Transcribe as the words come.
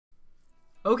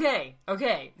Okay.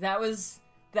 That was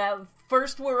that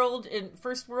first world in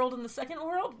the second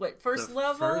world? Wait, first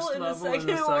level in the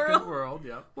second world?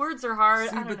 Yep. Words are hard.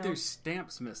 See, I don't know. there's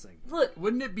stamps missing. Look.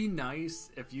 Wouldn't it be nice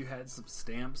if you had some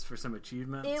stamps for some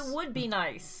achievements? It would be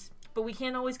nice. But we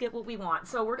can't always get what we want,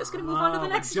 so we're just going to move on to the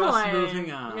next one. Just moving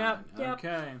on. Yep.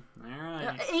 Okay. All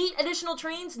right. 8 additional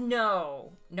trains?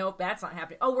 No. Nope, that's not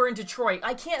happening. Oh, we're in Detroit.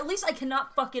 At least I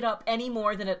cannot fuck it up any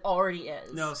more than it already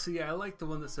is. No, see, I like the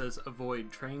one that says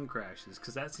avoid train crashes,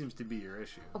 because that seems to be your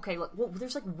issue. Okay, look,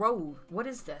 there's like road. What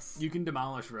is this? You can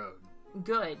demolish road.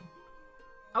 Good.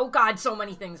 Oh god, so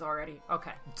many things already.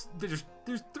 Okay. There's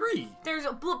 3.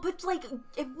 But like,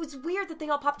 it was weird that they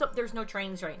all popped up. There's no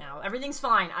trains right now. Everything's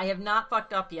fine. I have not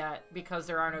fucked up yet because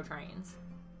there are no trains.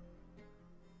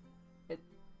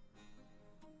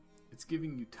 It's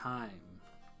giving you time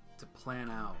to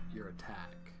plan out your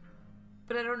attack.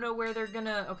 But I don't know where they're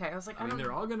gonna... Okay, I was like, I mean,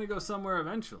 they're all gonna go somewhere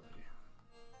eventually.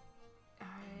 Like,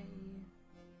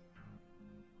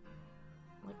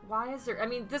 why is there... I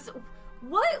mean, this...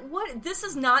 What? This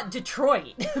is not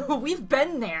Detroit. We've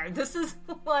been there. This is,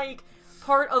 like,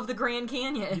 part of the Grand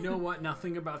Canyon. You know what?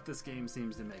 Nothing about this game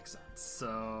seems to make sense,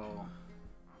 so...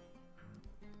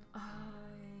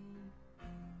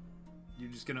 You're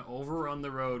just gonna overrun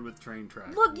the road with train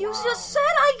track. Look, you just said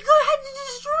I had to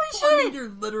destroy shit! I mean, you're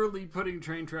literally putting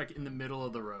train track in the middle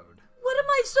of the road. What am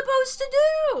I supposed to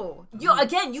do?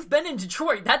 Again, you've been in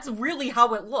Detroit. That's really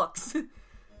how it looks.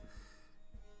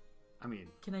 I mean...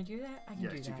 Can I do that? I can do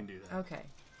that. Yes, you can do that. Okay,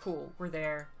 cool. We're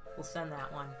there. We'll send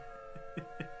that one.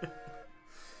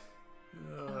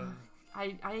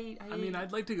 I mean,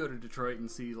 I'd like to go to Detroit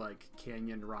and see, like,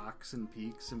 canyon rocks and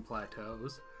peaks and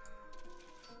plateaus.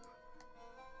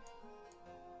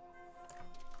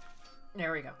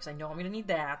 There we go, because I know I'm going to need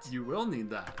that. You will need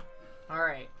that.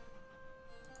 Alright.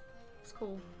 It's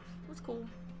cool. It's cool.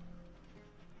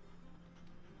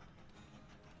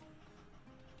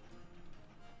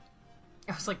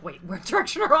 I was like, wait, what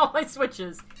direction are all my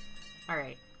switches?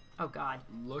 Alright. Oh, God.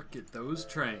 Look at those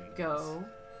trains. Go.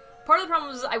 Part of the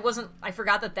problem was I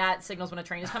forgot that signals when a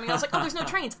train is coming. I was like, oh, there's no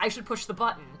trains. I should push the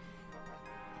button.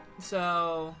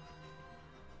 So...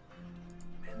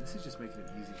 Man, this is just making it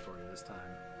easy for you this time.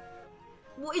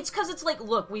 Well, it's because it's like,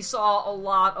 look, we saw a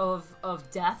lot of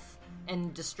death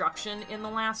and destruction in the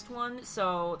last one,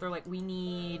 so they're like, we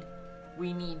need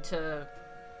to,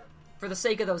 for the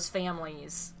sake of those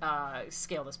families,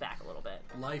 scale this back a little bit.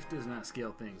 Life does not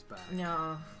scale things back.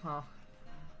 No, well,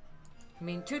 I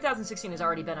mean, 2016 has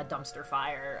already been a dumpster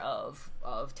fire of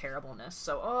terribleness,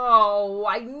 so,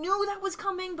 I knew that was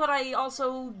coming, but I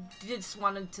also just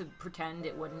wanted to pretend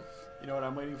it wouldn't. You know what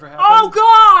I'm waiting for happen? Oh,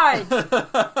 God!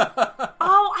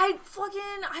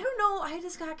 I don't know, I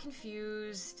just got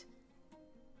confused.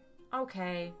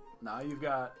 Okay. Now you've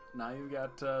got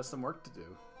some work to do.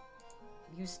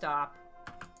 You stop.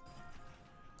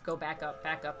 Go back up,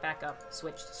 back up, back up.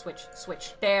 Switch, switch,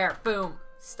 switch. There, boom.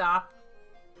 Stop.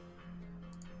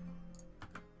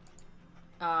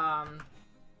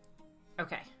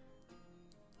 Okay.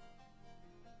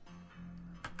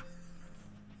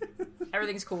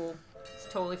 Everything's cool. It's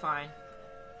totally fine.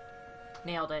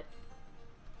 Nailed it.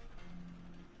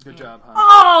 Good job, hon.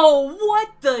 Oh, what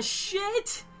the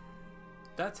shit?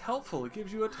 That's helpful. It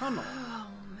gives you a tunnel. Oh,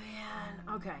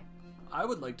 man. Okay. I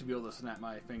would like to be able to snap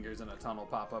my fingers and a tunnel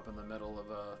pop up in the middle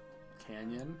of a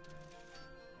canyon.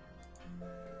 Okay,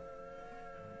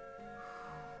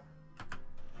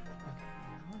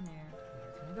 there.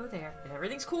 We're gonna go there. And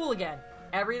everything's cool again.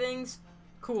 Everything's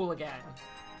cool again.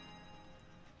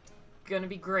 Gonna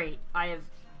be great. I have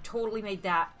totally made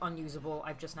that unusable.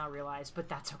 I've just now realized, but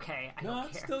that's okay. I don't care. No,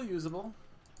 it's still usable.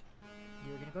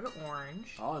 You're gonna go to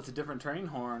orange. Oh, it's a different train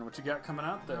horn. What you got coming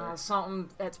out there? Something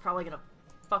that's probably gonna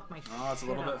fuck my shit up. Oh, it's a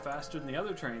little bit faster than the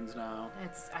other trains now.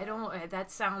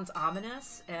 That sounds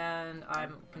ominous, and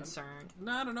I'm concerned.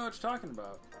 No, I don't know what you're talking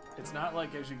about. It's not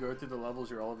like as you go through the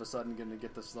levels, you're all of a sudden going to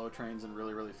get the slow trains and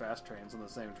really, really fast trains on the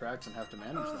same tracks and have to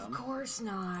manage them. Of course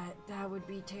not. That would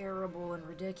be terrible and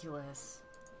ridiculous.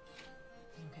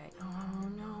 Okay. Oh,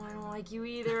 no, I don't like you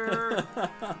either.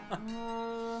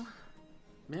 Oh.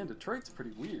 Man, Detroit's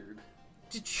pretty weird.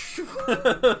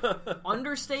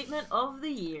 Understatement of the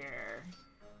year.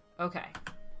 Okay.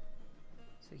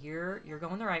 So you're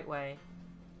going the right way.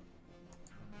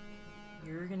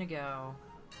 You're gonna go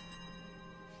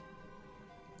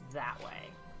that way.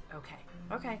 Okay.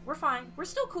 Okay, we're fine. We're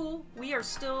still cool. We are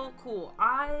still cool.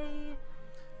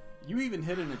 You even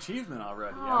hit an achievement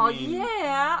already. Oh, I mean...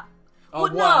 yeah. Oh,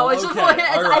 well, wow, no, it's okay. just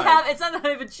Right. it's not that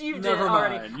I've achieved Never it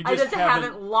already. mind. You I just haven't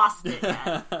haven't lost it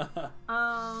yet.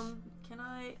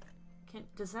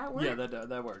 Does that work? Yeah,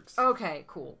 that works. Okay,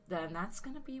 cool. Then that's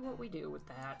gonna be what we do with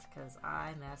that, because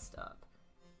I messed up.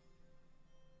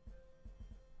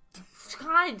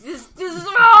 God, this is...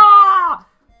 Ah!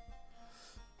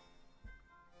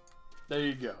 There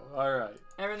you go. Alright.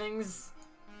 Everything's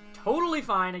totally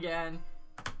fine again.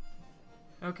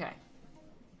 Okay.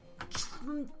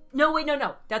 No, wait,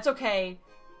 no. That's okay.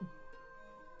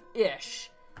 Ish.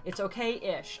 It's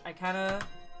okay-ish. I kind of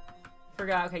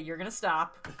forgot. Okay, you're gonna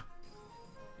stop.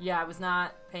 Yeah, I was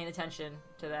not paying attention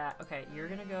to that. Okay, you're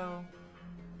gonna go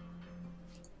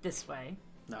this way.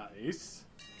 Nice.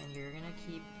 And you're gonna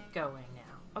keep going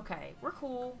now. Okay, we're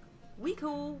cool. We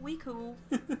cool.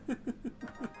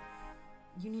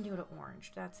 You need to go to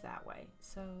orange. That's that way.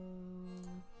 So,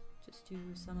 just do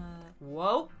some,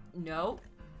 Whoa! No.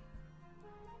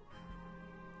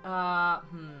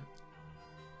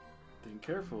 Think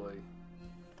carefully.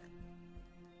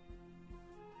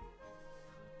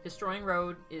 Destroying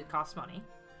road, it costs money.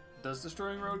 Does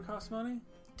destroying road cost money?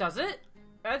 Does it?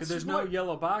 That's There's no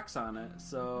yellow box on it,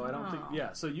 so I don't think...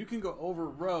 Yeah, so you can go over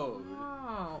road,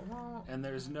 well... and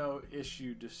there's no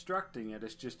issue destructing it.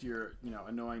 It's just you're,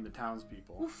 annoying the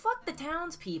townspeople. Well, fuck the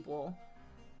townspeople.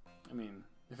 I mean,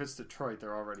 if it's Detroit,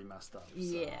 they're already messed up. So.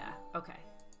 Yeah, okay.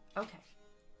 I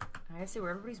gotta see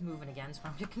where everybody's moving again, so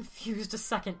I'm gonna get confused a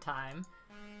second time.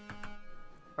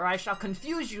 Or I shall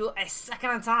confuse you a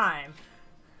second time.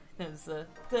 There's the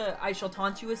I shall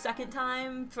taunt you a second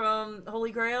time from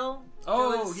Holy Grail.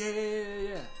 Oh,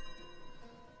 yeah.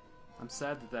 I'm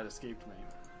sad that escaped me.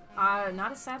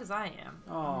 Not as sad as I am.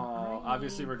 Oh,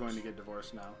 obviously we're going to get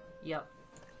divorced now. Yep.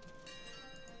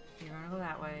 You're gonna go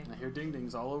that way. I hear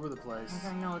ding-dings all over the place.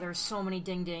 I know, there's so many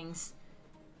ding-dings.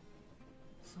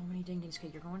 Okay,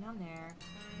 you're going down there.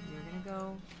 You're gonna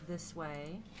go this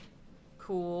way.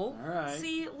 Cool. Alright.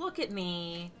 See, look at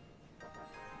me.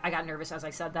 I got nervous as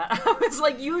I said that. I was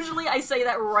like, usually I say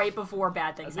that right before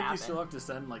bad things happen. I think you still have to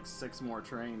send like 6 more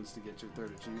trains to get your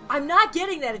 3rd achievement. I'm not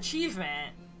getting that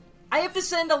achievement. I have to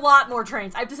send a lot more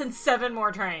trains. I have to send 7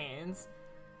 more trains.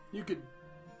 You could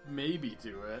maybe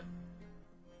do it.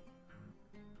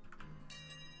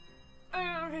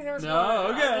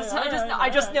 I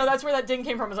just know that's where that ding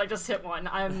came from. Is I just hit one.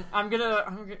 I'm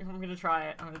gonna try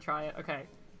it. Okay.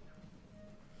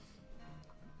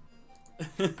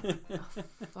 Oh,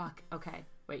 fuck. Okay.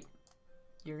 Wait.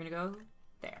 You're gonna go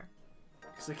there.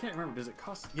 Because I can't remember. Does it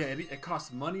cost? Yeah, it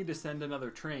costs money to send another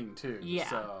train too. Yeah.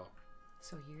 So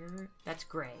that's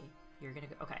gray. You're gonna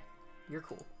go. Okay. You're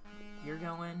cool. You're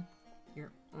going.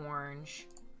 You're orange.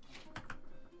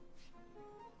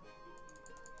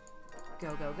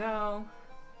 Go.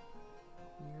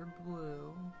 You're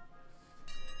blue.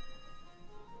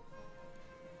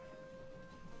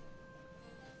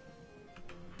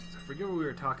 So I forget what we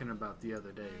were talking about the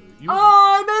other day.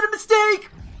 I made a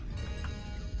mistake!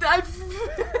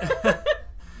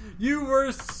 You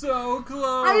were so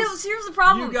close! Here's the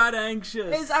problem. You got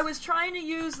anxious. Is I was trying to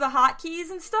use the hotkeys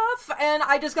and stuff, and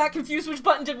I just got confused which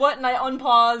button did what, and I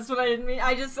unpaused when I didn't mean.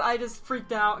 I just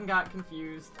freaked out and got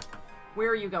confused. Where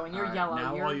are you going? You're yellow.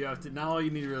 Now all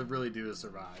you need to really do is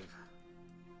survive.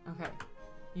 Okay.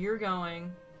 You're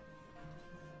going.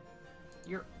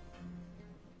 You're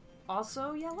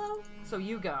also yellow? So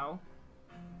you go.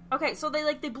 Okay, so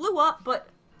they blew up, but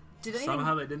did anything...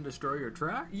 Somehow they didn't destroy your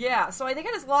track? Yeah, so I think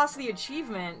I just lost the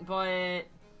achievement, but...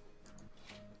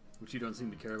 Which you don't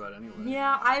seem to care about anyway.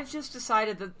 Yeah, I've just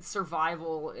decided that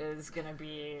survival is gonna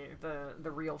be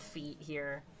the real feat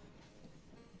here.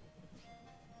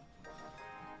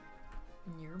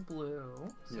 You're blue,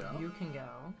 so you can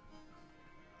go.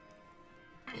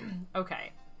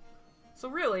 Okay. So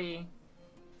really,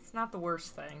 it's not the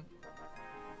worst thing.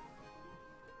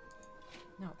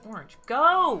 No, orange.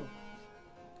 Go!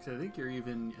 So I think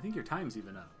your time's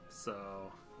even up,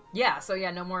 so... Yeah,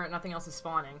 nothing else is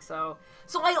spawning, so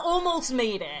I almost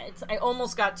made it. I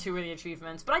almost got 2 of the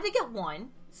achievements, but I did get 1,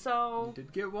 so... You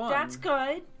did get 1. That's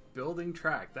good. Building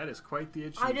track. That is quite the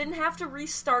achievement. I didn't have to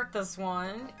restart this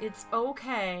one. It's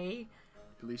okay.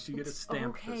 At least you get a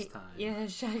stamp this time.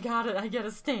 Yes, I got it. I get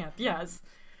a stamp, yes.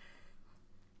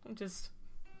 Just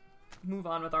move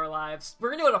on with our lives.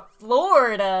 We're gonna go to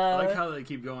Florida! I like how they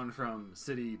keep going from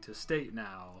city to state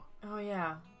now. Oh,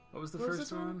 yeah. What was the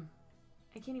first one?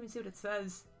 I can't even see what it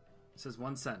says. It says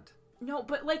 1 cent. No,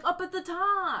 but up at the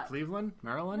top! Cleveland?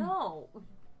 Maryland? No.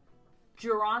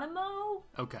 Geronimo?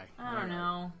 Okay. I don't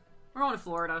know. We're going to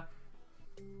Florida.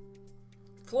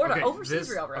 Florida, overseas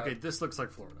railroad. Okay, this looks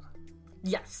like Florida.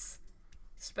 Yes.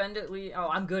 Spend at least... Oh,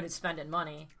 I'm good at spending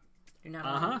money. Do not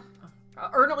Uh-huh.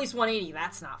 Earn at least 180.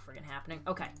 That's not friggin' happening.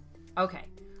 Okay.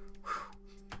 Whew.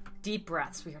 Deep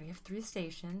breaths. We already have 3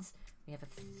 stations. We have a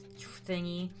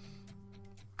thingy.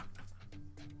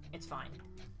 It's fine.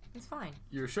 It's fine.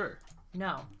 You're sure?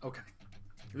 No. Okay.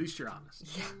 At least you're honest.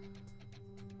 Yeah.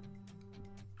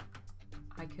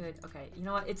 I could... Okay, you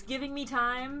know what? It's giving me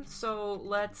time, so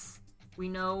let's... We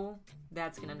know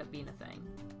that's gonna end up being a thing.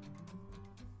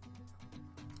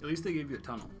 At least they gave you a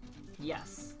tunnel.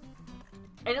 Yes.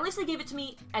 And at least they gave it to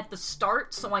me at the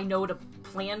start, so I know to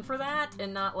plan for that,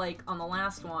 and not, like, on the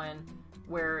last one,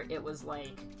 where it was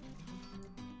like...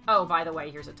 Oh, by the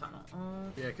way, here's a tunnel.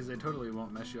 Yeah, because they totally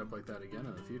won't mess you up like that again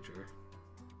in the future.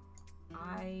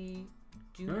 I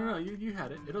do No, you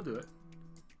had it. It'll do it.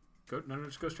 No,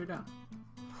 just go straight down.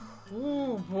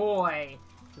 Oh, boy.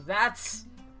 That's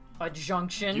a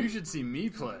junction. You should see me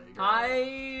play, girl.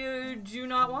 I do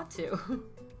not want to.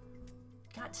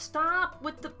 God, stop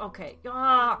with the... Okay.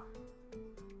 Fine.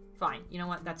 You know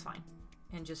what? That's fine.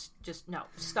 And just no.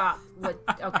 Stop. What?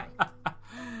 Okay.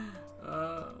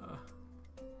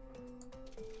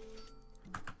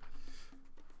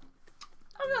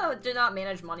 I don't know. Did not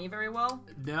manage money very well.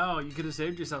 No, you could have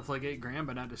saved yourself like $8,000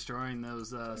 by not destroying those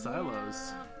silos.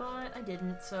 Yeah, but I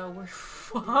didn't, so we're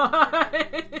fine.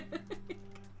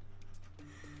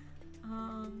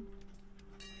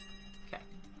 Okay.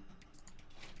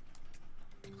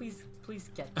 Please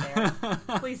get there.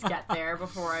 Please get there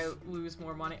before I lose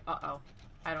more money. Uh-oh.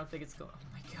 I don't think it's going... Oh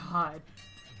my god.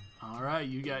 All right,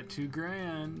 you got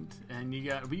 $2,000, and you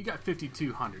got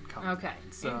 5,200 coming. Okay,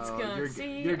 so it's gonna you're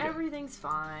good. Everything's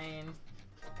fine.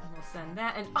 And we'll send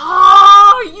that and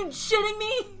oh, are you shitting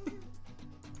me?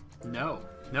 No,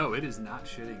 it is not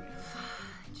shitting you.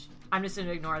 I'm just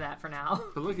gonna ignore that for now.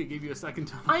 But look, it gave you a second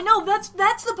tunnel. I know that's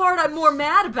the part I'm more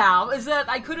mad about is that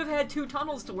I could have had 2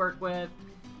 tunnels to work with,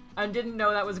 and didn't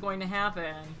know that was going to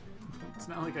happen. It's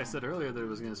not like I said earlier that it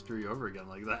was going to screw you over again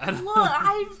like that. Well,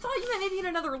 I thought you meant maybe in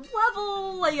another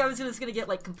level. Like, I was just going to get,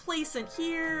 like, complacent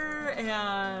here,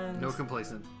 and... No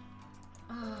complacent.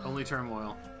 Only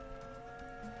turmoil.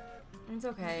 It's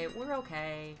okay. We're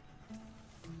okay.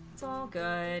 It's all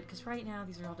good, because right now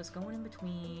these are all just going in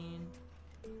between.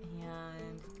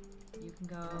 And you can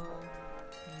go,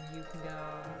 and you can go.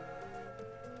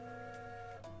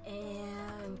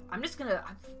 And I'm just gonna...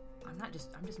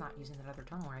 I'm just not using that other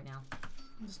tunnel right now.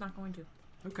 I'm just not going to.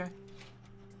 Okay.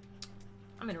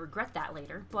 I'm gonna regret that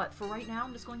later, but for right now,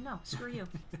 I'm just going, no, screw you.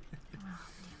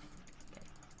 Okay.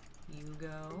 You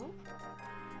go.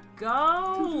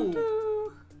 Go!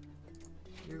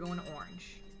 You're going to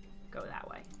orange. Go that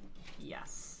way.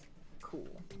 Yes. Cool.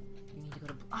 You need to go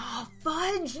to... Oh,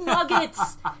 fudge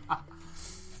nuggets!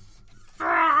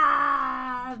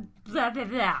 Blah, blah,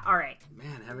 blah. All right.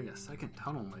 Man, having a second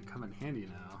tunnel might come in handy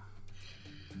now.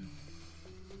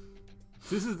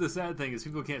 This is the sad thing, is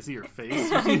people can't see your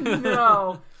face. I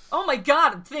know. Oh my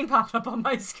god, a thing popped up on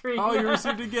my screen. Oh, you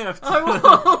received a gift. I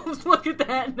will look at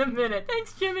that in a minute.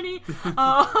 Thanks, Jiminy.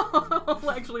 I'll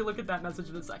actually look at that message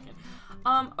in a second.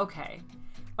 Okay.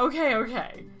 Oh,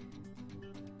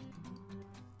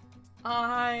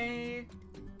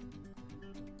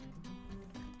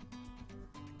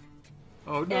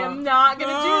 no. am not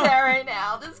gonna do that right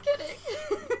now. Just kidding.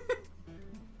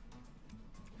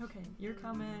 Okay, you're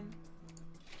coming.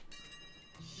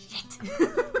 Shit.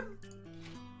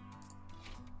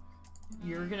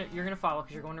 You're gonna follow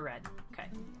because you're going to red. Okay,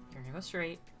 you're gonna go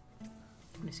straight.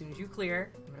 And as soon as you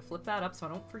clear, I'm gonna flip that up so I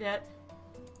don't forget.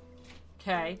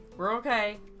 Okay, we're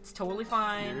okay. It's totally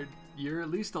fine. You're at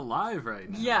least alive right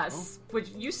now. Yes, which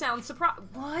you sound surprised.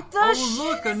 What the Oh,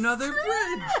 look, another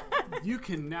bridge! You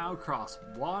can now cross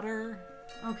water.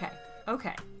 Okay.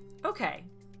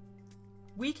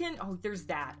 We can... Oh, there's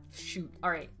that. Shoot. All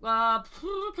right.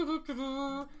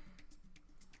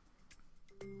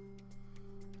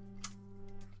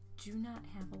 Do not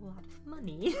have a lot of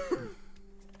money.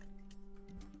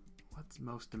 What's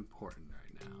most important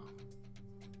right now?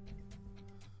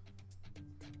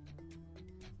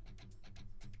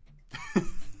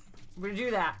 We're gonna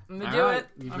do that. I'm gonna All do right. it.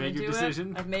 You've I'm made gonna your do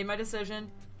decision. It. I've made my decision.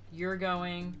 You're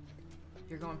going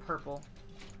purple.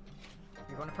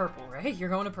 You're going to purple, right? You're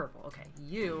going to purple. Okay.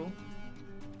 You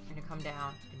are gonna come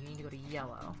down, and you need to go to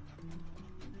yellow.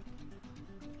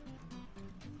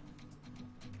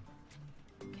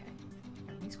 Okay.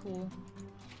 Everything's cool.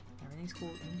 Everything's cool.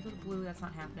 You need to go to blue. That's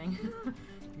not happening.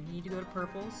 You need to go to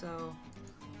purple. So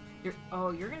you're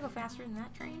gonna go faster than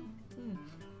that train?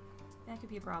 That could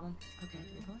be a problem. Okay,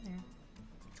 you're going there.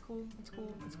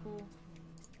 It's cool.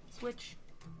 Switch.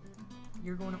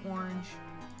 You're going to orange.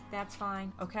 That's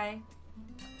fine, okay?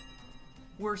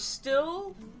 We're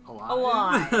still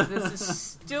alive. This is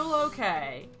still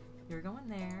okay. You're going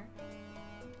there.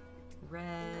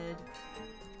 Red.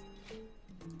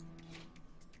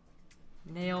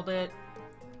 Nailed it.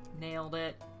 Nailed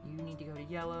it. You need to go to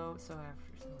yellow, so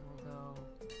after, so we'll go...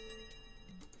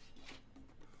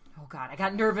 Oh god, I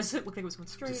got nervous. It looked like it was going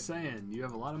straight. Just saying, you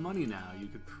have a lot of money now. You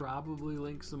could probably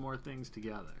link some more things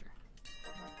together.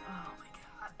 Oh my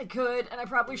god, I could, and I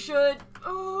probably should.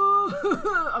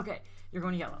 Oh. Okay, you're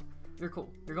going to yellow. You're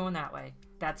cool. You're going that way.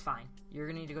 That's fine. You're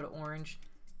gonna need to go to orange,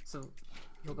 so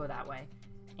you'll go that way.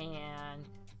 And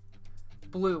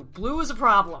blue. Blue is a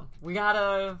problem. We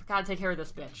gotta take care of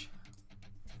this bitch.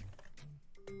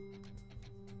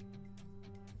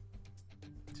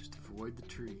 Just avoid the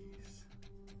trees.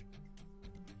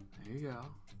 There you go.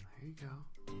 There you go.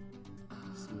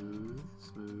 Smooth,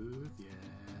 smooth, yeah.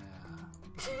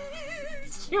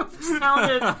 You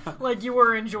sounded like you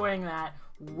were enjoying that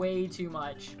way too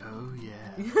much. Oh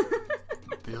yeah.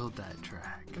 Build that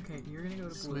track. Okay, you're gonna go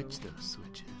to blue. Switch those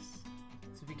switches.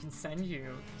 So we can send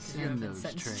you. Send those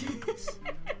trains.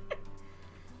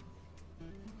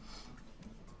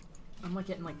 I'm like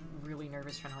getting like really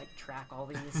nervous trying to like track all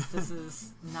these. This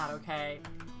is not okay.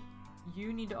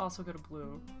 You need to also go to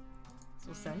blue. So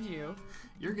we'll send you.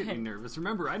 You're getting nervous.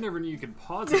 Remember, I never knew you could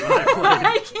pause it when I played.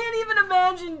 I can't even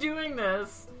imagine doing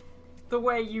this the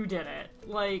way you did it.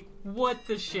 Like, what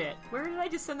the shit? Where did I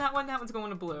just send that one? That one's going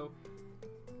to blue.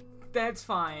 That's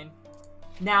fine.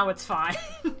 Now it's fine.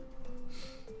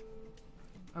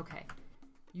 Okay.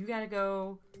 You gotta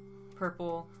go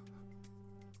purple.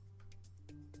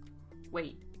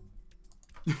 Wait.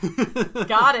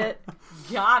 Got it.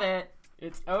 Got it.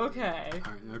 It's okay.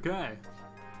 All right, okay.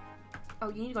 Oh,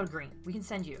 you need to go to green. We can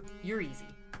send you. You're easy.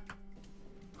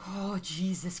 Oh,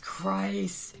 Jesus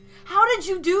Christ. How did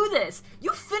you do this?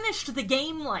 You finished the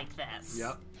game like this.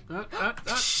 Yep.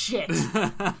 Shit.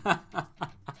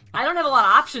 I don't have a lot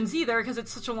of options either because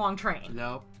it's such a long train.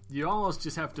 Nope. You almost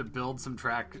just have to build some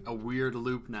track, a weird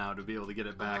loop now to be able to get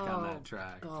it back on that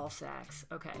track. Ball sacks.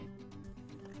 Okay.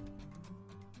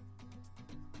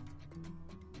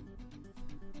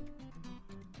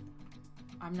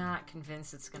 I'm not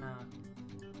convinced it's gonna...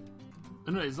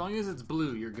 No, as long as it's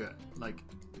blue, you're good. Like...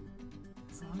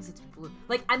 As long as it's blue.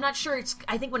 Like, I'm not sure it's...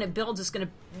 I think when it builds, it's gonna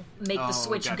make the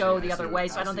switch gotcha. go the other way,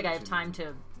 so I don't think I have time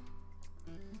to...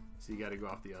 So you gotta go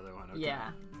off the other one, okay. Yeah.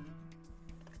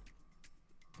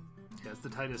 Yeah, it's the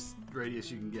tightest radius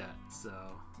you can get, so...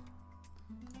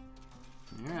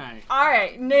 Alright.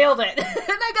 Alright, nailed it. And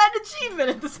I got an achievement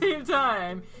at the same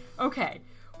time. Okay.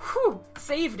 Whew,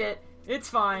 saved it. It's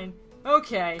fine.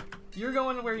 Okay. You're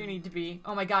going where you need to be.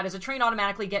 Oh my god, is a train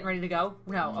automatically getting ready to go?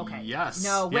 No, okay. Yes.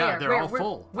 No, where? Yeah, they're all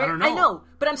full. Where? I don't know. I know,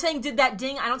 but I'm saying, did that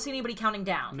ding? I don't see anybody counting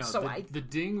down. No, so the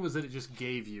ding was that it just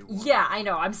gave you one. Yeah, I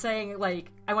know. I'm saying,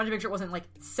 like, I wanted to make sure it wasn't, like,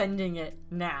 sending it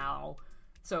now.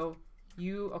 So,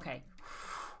 you... Okay.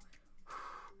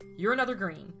 You're another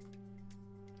green.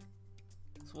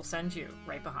 So we'll send you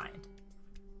right behind.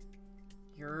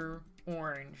 You're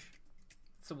orange.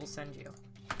 So we'll send you.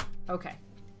 Okay.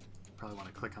 Probably want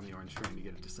to click on the orange train to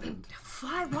get it to send.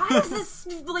 Why is this...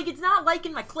 Like, it's not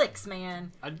liking my clicks,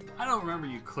 man. I don't remember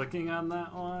you clicking on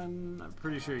that one. I'm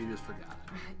pretty sure you just forgot.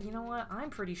 You know what?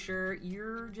 I'm pretty sure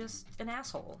you're just an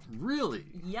asshole. Really?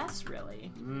 Yes,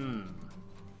 really.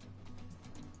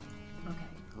 Okay.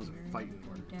 Those are fighting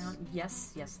words. Down.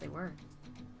 Yes, they were.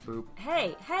 Boop.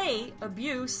 Hey,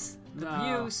 abuse.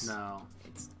 Abuse. No.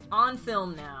 It's on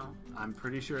film now. I'm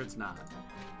pretty sure it's not.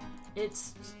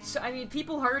 It's, I mean,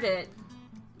 people heard it.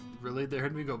 Really? They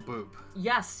heard me go boop.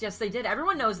 Yes, they did.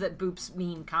 Everyone knows that boops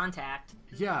mean contact.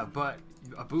 Yeah, but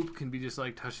a boop can be just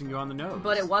like touching you on the nose.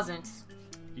 But it wasn't.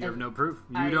 You have no proof.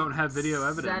 You don't have video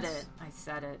evidence. I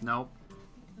said it. Nope.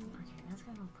 Okay, that's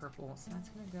gonna go purple, so that's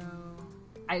gonna go...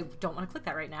 I don't want to click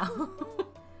that right now.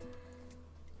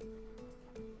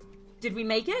 Did we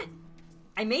make it?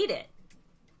 I made it.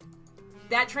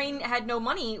 That train had no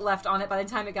money left on it by the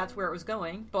time it got to where it was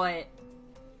going, but...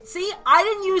 See? I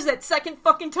didn't use that second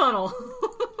fucking tunnel.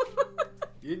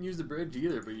 You didn't use the bridge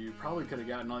either, but you probably could have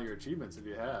gotten all your achievements if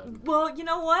you had. Well, you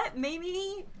know what?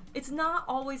 Maybe it's not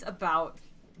always about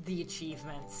the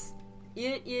achievements.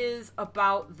 It is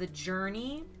about the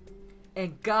journey,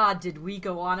 and God, did we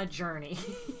go on a journey.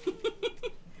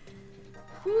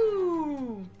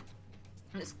 Whew.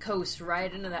 Just coast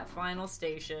right into that final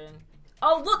station.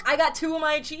 Oh, look, I got 2 of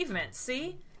my achievements.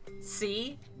 See?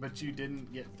 But you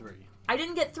didn't get 3. I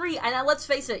didn't get 3, and let's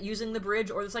face it, using the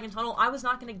bridge or the second tunnel, I was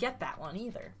not going to get that one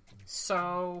either.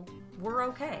 So, we're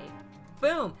okay.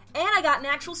 Boom. And I got an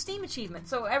actual Steam achievement,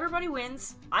 so everybody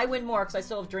wins. I win more because I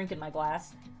still have drink in my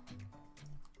glass.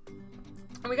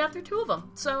 And we got through 2 of them,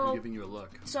 so... I'm giving you a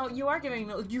look. So, you are giving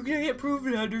me... You can't prove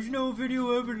that, there's no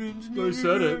video evidence. I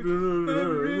said it.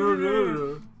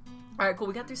 All right, cool.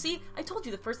 We got through. See, I told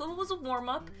you the first level was a warm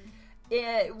up.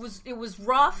 It was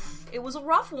rough. It was a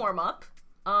rough warm up.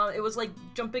 It was like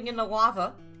jumping into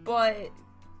lava, but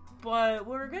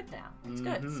we're good now. It's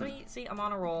good. So see, I'm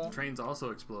on a roll. Trains also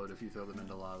explode if you throw them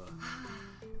into lava.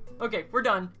 Okay, we're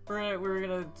done. We're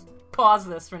gonna pause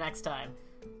this for next time.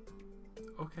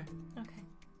 Okay. Okay.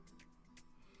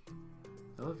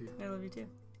 I love you. I love you too.